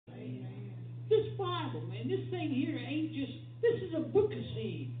Bible, man. This thing here ain't just, this is a book of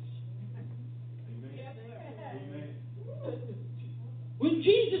seeds. Amen. When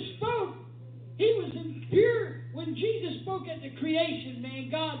Jesus spoke, he was in pure. When Jesus spoke at the creation, man,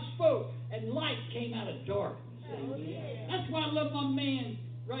 God spoke, and light came out of darkness. That's why I love my man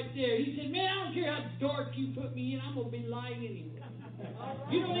right there. He said, man, I don't care how dark you put me in, I'm going to be light anyway.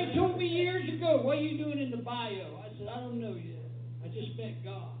 You know, they told me years ago, what are you doing in the Bayou? I said, I don't know yet. I just met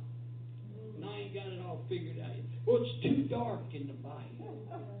God. And I ain't got it all figured out yet. Well, it's too dark in the Bayou.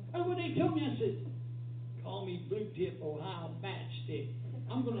 And when they told me, I said, call me Blue Tip Ohio Matchstick.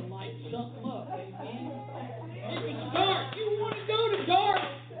 I'm going to light something up, amen. If it's dark, you want to go to dark.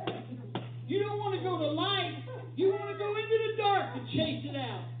 You don't want to go to light. You want to go into the dark to chase it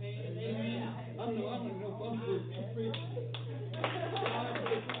out, man. Amen. I don't know if I'm supposed to preach.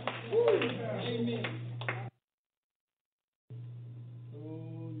 Amen.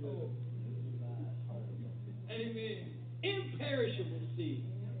 Amen. Imperishable seed.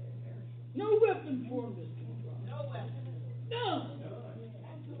 No weapon formed us can prosper. No weapon. None.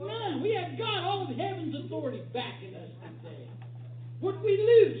 None. We have got all of heaven's authority backing us today. What we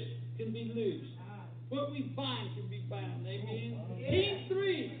loose can be loosed. What we bind can be bound. Amen. Team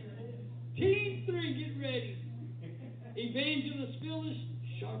 3. Team 3, get ready. Evangelist Phyllis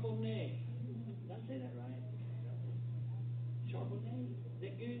Charbonnet. Did I say that right? Charbonnet? Is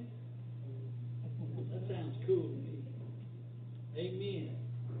that good? That sounds cool to me. Amen.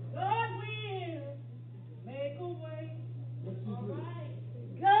 God will make a way. All right.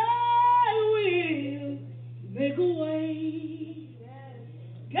 God will make a way.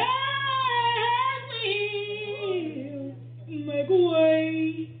 God will make a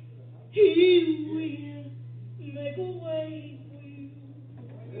way. He will make a way for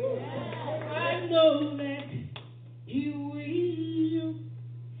you. I know that He will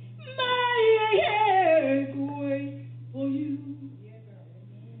make a way for you.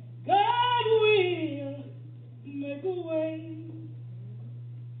 God will make a way.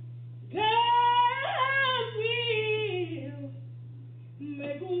 God will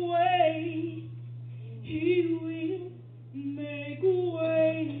make a way. He will make a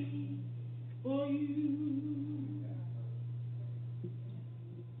way for you.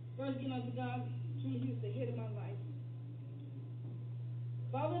 First, get unto God, truly He is the head of my life.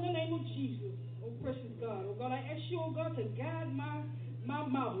 Father, in the name of Jesus, oh precious God, oh God, I ask you, oh God, to guide my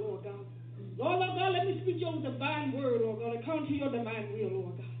mouth, Lord God. Lord God, let me speak your divine word, Lord God, according to your divine will,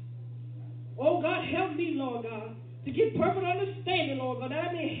 Lord God. Oh God, help me, Lord God, to get perfect understanding, Lord God, that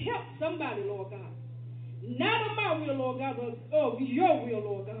I may help somebody, Lord God. Not of my will, Lord God, but of your will,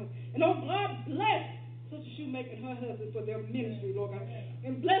 Lord God. And oh God, bless Sister Shoemate and her husband for their ministry, Lord God.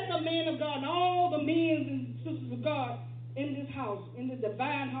 And bless the man of God and all the men and sisters of God in this house, in this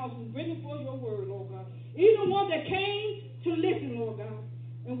divine house, who's bringing forth your word, Lord God. Even one that came to listen, Lord God.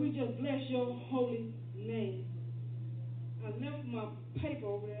 And we just bless your holy name. I left my paper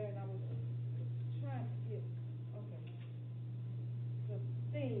over there and I was trying to get, the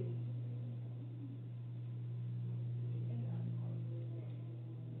thing.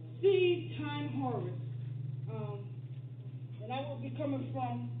 Seed time harvest. And I will be coming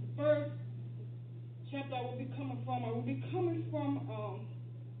from the first chapter I will be coming from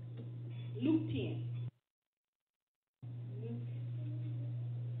Luke 10.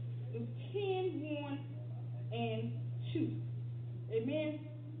 Luke 10, 1 and 2. Amen.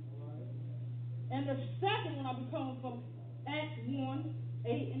 And the second one I'll be coming from Acts 1,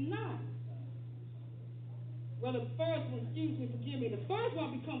 8 and 9. Well, the first one, forgive me. The first one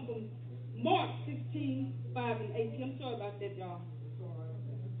I'll be coming from Mark 16, 5 and 18. I'm sorry about that, y'all.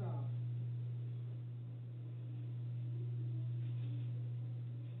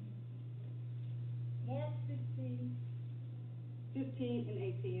 Mark 16, 15 and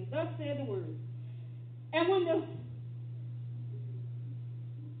 18. Thus said the word. And when the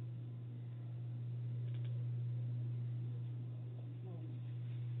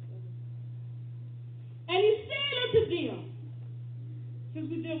and he said unto them, since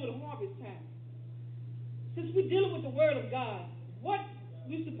we're dealing with a harvest time, since we're dealing with the word of God, what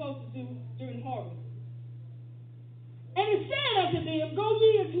we're supposed to do during harvest. And he said unto them, go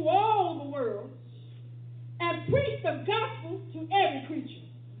ye into all the world and preach the gospel to every creature.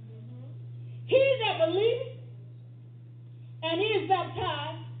 He that believeth and is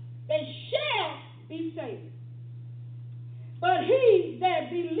baptized, they shall be saved. But he that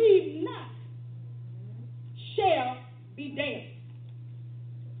believe not shall be damned.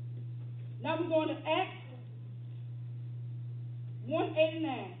 Now we're going to Acts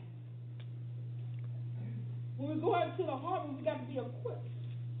 1:89. When we go out to the harvest, we got to be equipped.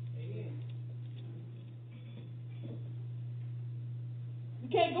 Amen.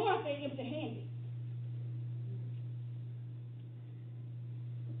 can't go out there empty-handed.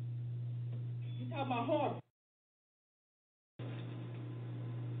 You talk about harvest.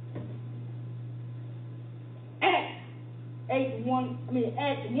 Acts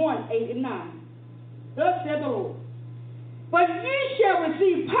 1, 8 and 9. Thus said the Lord. But ye shall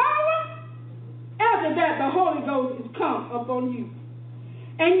receive power after that the Holy Ghost is come upon you.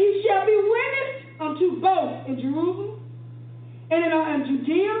 And ye shall be witnesses unto both in Jerusalem, and in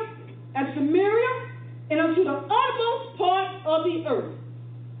Judea, and Samaria, and unto the uttermost part of the earth.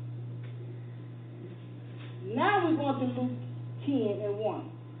 Now we're going to Luke 10 and 1.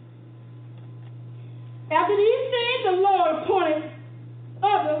 After these things, the Lord appointed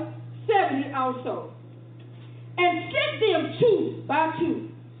other 70 also, and sent them 2 by 2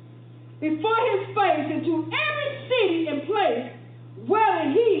 before his face into every city and place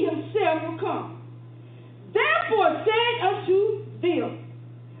where he himself will come. Therefore said unto them,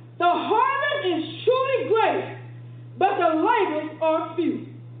 the harvest is truly great, but the labors are few.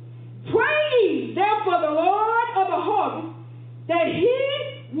 Pray ye therefore the Lord of the harvest, that he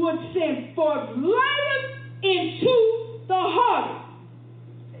would send forth laborers into the harvest.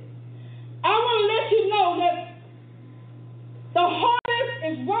 I want to let you know that the harvest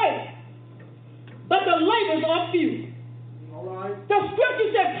is ripe, but the labors are few. All right. The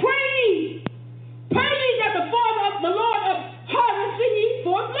scripture said, pray ye that the Lord of harvest send ye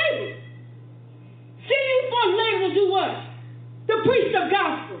forth laborers. Send ye forth laborers to do what? To preach the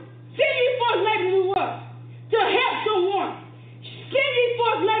gospel. Send ye forth laborers to do what? To help someone. Send ye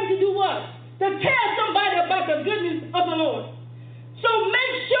forth laborers to do what? To tell somebody about the goodness of the Lord. So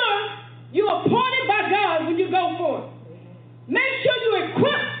make sure you're appointed by God when you go forth. Make sure you're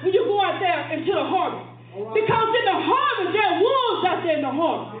equipped when you go out there into the harvest. Right. Because in the harvest, there are wolves out there in the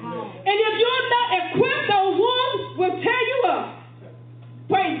harvest. And if you're not equipped, those wolves will tear you up.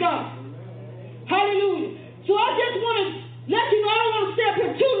 Praise God. Hallelujah. So I just want to let you know, I don't want to stay up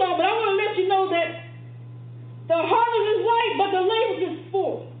here too long, but I want to let you know that the harvest is ripe, but the labor is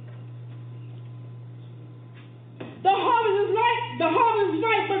full. The harvest is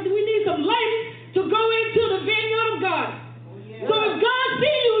right, but we need some labor to go into the vineyard of God. So if God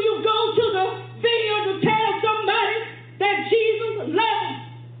sees you, you go to the vineyard to tell somebody that Jesus loves them.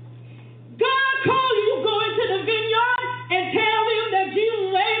 God calls you, you go into the vineyard and tell them that Jesus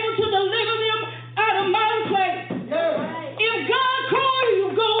is able to deliver them out of mountain clay. If God calls you,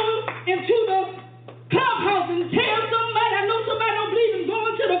 you go into the clubhouse and tell somebody. I know somebody don't believe in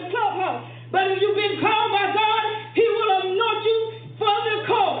going to the clubhouse, but if you've been called by God, he will anoint you for the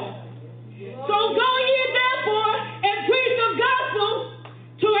call. So go ye therefore and preach the gospel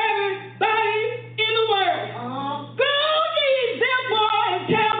to everybody in the world. Go ye therefore and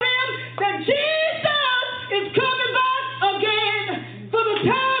tell them that Jesus is coming back again, for the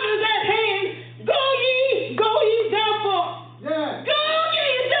time is at hand. Go ye therefore. Yeah. Go ye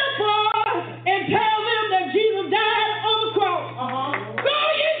therefore and tell them that Jesus died on the cross. Go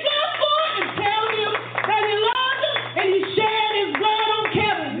ye therefore and tell them that he loved them and he shed his blood on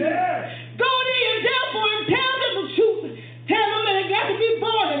Calvary. Yeah. Go ye therefore and tell them the truth. Tell them that they got to be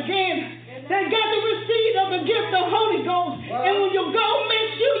born again. They got to receive of the gift of Holy Ghost. Wow. And when you go, make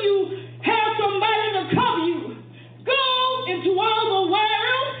sure you have somebody to cover you. Go into all the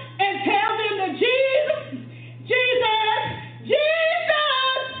world and tell them that Jesus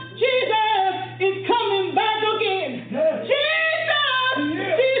is coming back again. Yeah. Jesus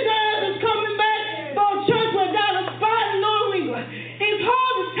is coming back for a church without a spot and no wrinkle. It's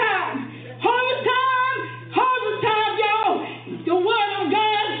harvest time. Harvest time, y'all. The word of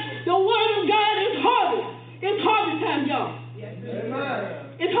God is harvest. It's harvest time, y'all. Yes.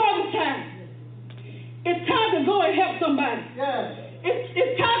 It's harvest time. It's time to go and help somebody. Yes.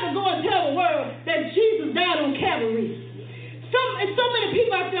 It's time to go and tell the world that Jesus died on Calvary. And so many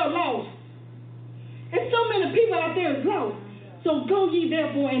people out there are lost. And so many people out there is lost. So go ye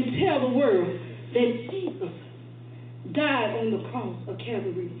therefore and tell the world that Jesus died on the cross of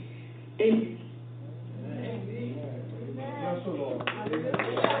Calvary. Amen.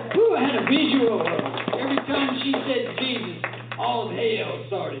 Who had a visual? Every time she said Jesus, all of hell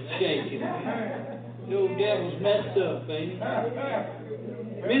started shaking. The old devil's messed up, baby.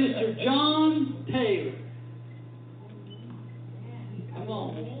 Minister John Taylor. Come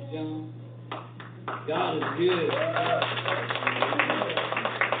on, Mr. John. God is good.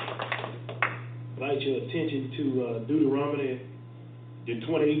 I'd like your attention to Deuteronomy, the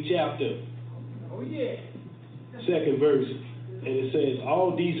 28th chapter. Oh, yeah. 2nd verse. And it says,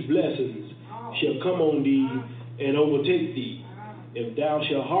 all these blessings shall come on thee and overtake thee, if thou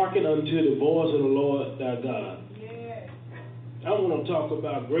shalt hearken unto the voice of the Lord thy God. I want to talk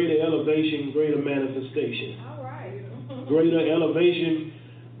about greater elevation, greater manifestation. All right. Greater elevation,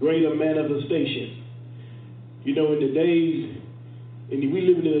 greater manifestation. You know, in the days, we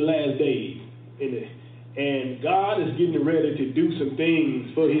living in the last days, and God is getting ready to do some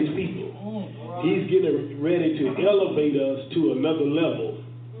things for his people. He's getting ready to elevate us to another level.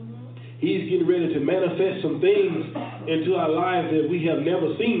 He's getting ready to manifest some things into our lives that we have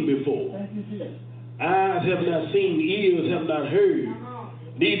never seen before. Eyes have not seen, ears have not heard.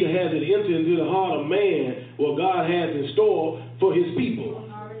 Neither has it entered into the heart of man what God has in store for his people.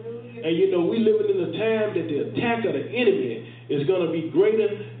 And you know, we living in a time that the attack of the enemy is going to be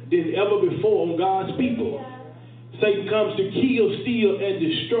greater than ever before on God's people. Satan comes to kill, steal, and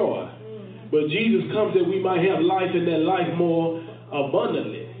destroy. But Jesus comes that we might have life and that life more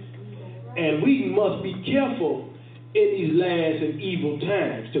abundantly. And we must be careful in these last and evil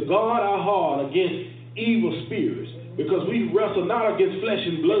times to guard our heart against evil spirits, because we wrestle not against flesh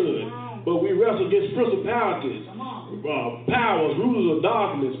and blood, but we wrestle against principalities, powers, rulers of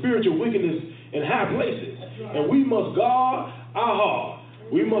darkness, spiritual wickedness in high places. And we must guard our heart.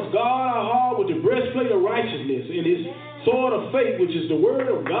 We must guard our heart with the breastplate of righteousness and his sword of faith, which is the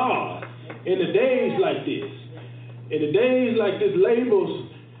word of God. In the days like this,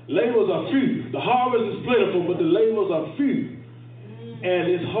 labors are few. The harvest is plentiful, but the labors are few.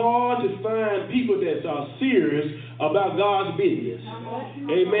 And it's hard to find people that are serious about God's business.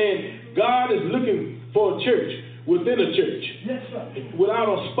 Amen. God is looking for a church within a church, without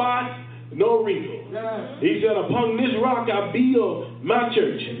a spot, no wrinkle. He said, upon this rock I build my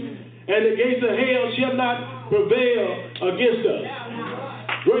church, and the gates of hell shall not prevail against us.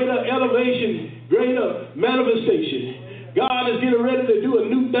 Greater elevation, greater manifestation. God is getting ready to do a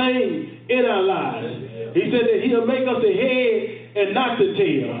new thing in our lives. He said that he'll make us the head and not the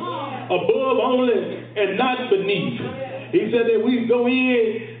tail, above only and not beneath. He said that we go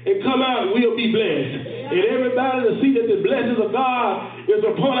in and come out, we'll be blessed. And everybody to see that the blessings of God is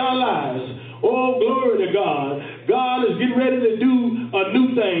upon our lives. Oh, glory to God. God is getting ready to do a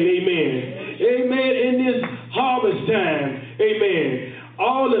new thing. Amen. Amen. In this harvest time. Amen.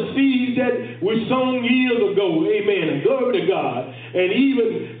 All the seeds that were sown years ago, amen, glory to God, and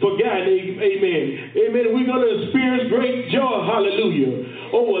even forgotten, amen, amen, we're going to experience great joy, hallelujah,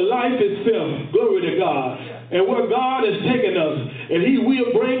 over life itself, glory to God, and where God has taken us, and he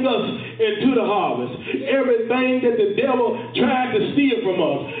will bring us into the harvest. Everything that the devil tried to steal from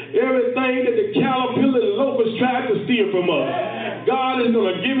us, everything that the caterpillar and locust tried to steal from us, God is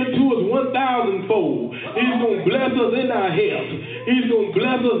going to give it to us 1,000-fold. He's going to bless us in our health. He's going to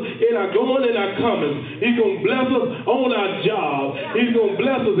bless us in our going and our coming. He's going to bless us on our job. He's going to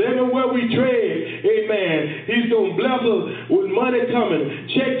bless us everywhere we tread. Amen. He's going to bless us with money coming,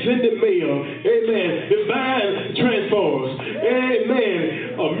 checks in the mail. Amen. Divine transforms.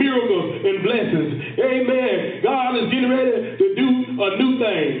 Amen. Miracles and blessings. Amen. God is getting ready to do a new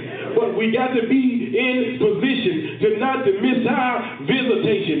thing. But we got to be in position to not to miss our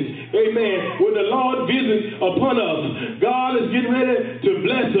visitations. Amen. When the Lord visits upon us, God is getting ready to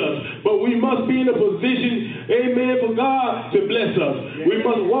bless us. But we must be in a position, amen, for God to bless us. We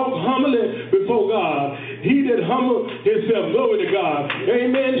must walk humbly before God. He that humble himself, glory to God,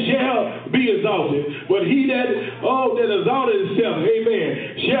 amen, shall be exalted. But he that exalted himself, amen,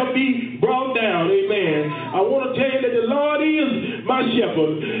 shall be brought down, amen. I want to tell you that the Lord is my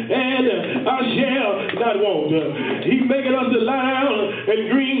shepherd, and I shall not want. He maketh us to lie down in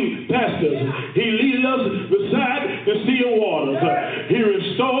green pastures. He leadeth us beside the still waters. He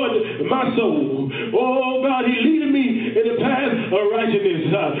restored my soul. Oh God, he leadeth me in the path of righteousness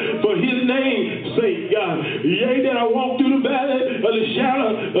for his name's sake. Yea, that I walk through the valley of the shadow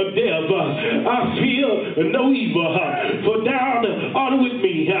of death, I fear no evil, for thou art with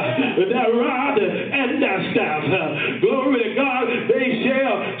me. Thy rod and thy staff, glory to God, they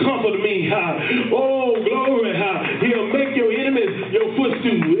shall comfort me. Oh, glory. He'll make your enemies your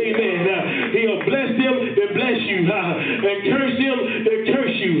footstool. Amen. He'll bless them that bless you, and curse them that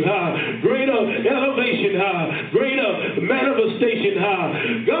curse you. Greater elevation, greater manifestation.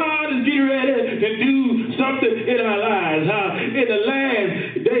 God is getting ready to do something in our lives. In the last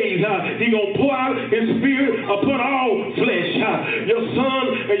days, he's going to pour out his spirit upon all flesh. Your son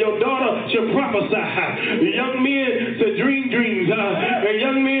and your daughter shall prophesy. Young men shall dream dreams, and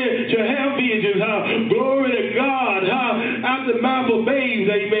young men shall have visions. Glory to God. Out the mouth of babes,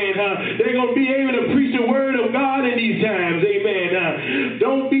 amen. They're going to be able to preach the word of God in these times, amen.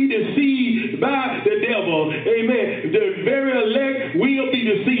 Don't be deceived by the devil, amen. The very elect will be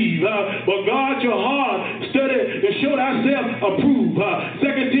deceived, but guard your heart, study to show thyself approved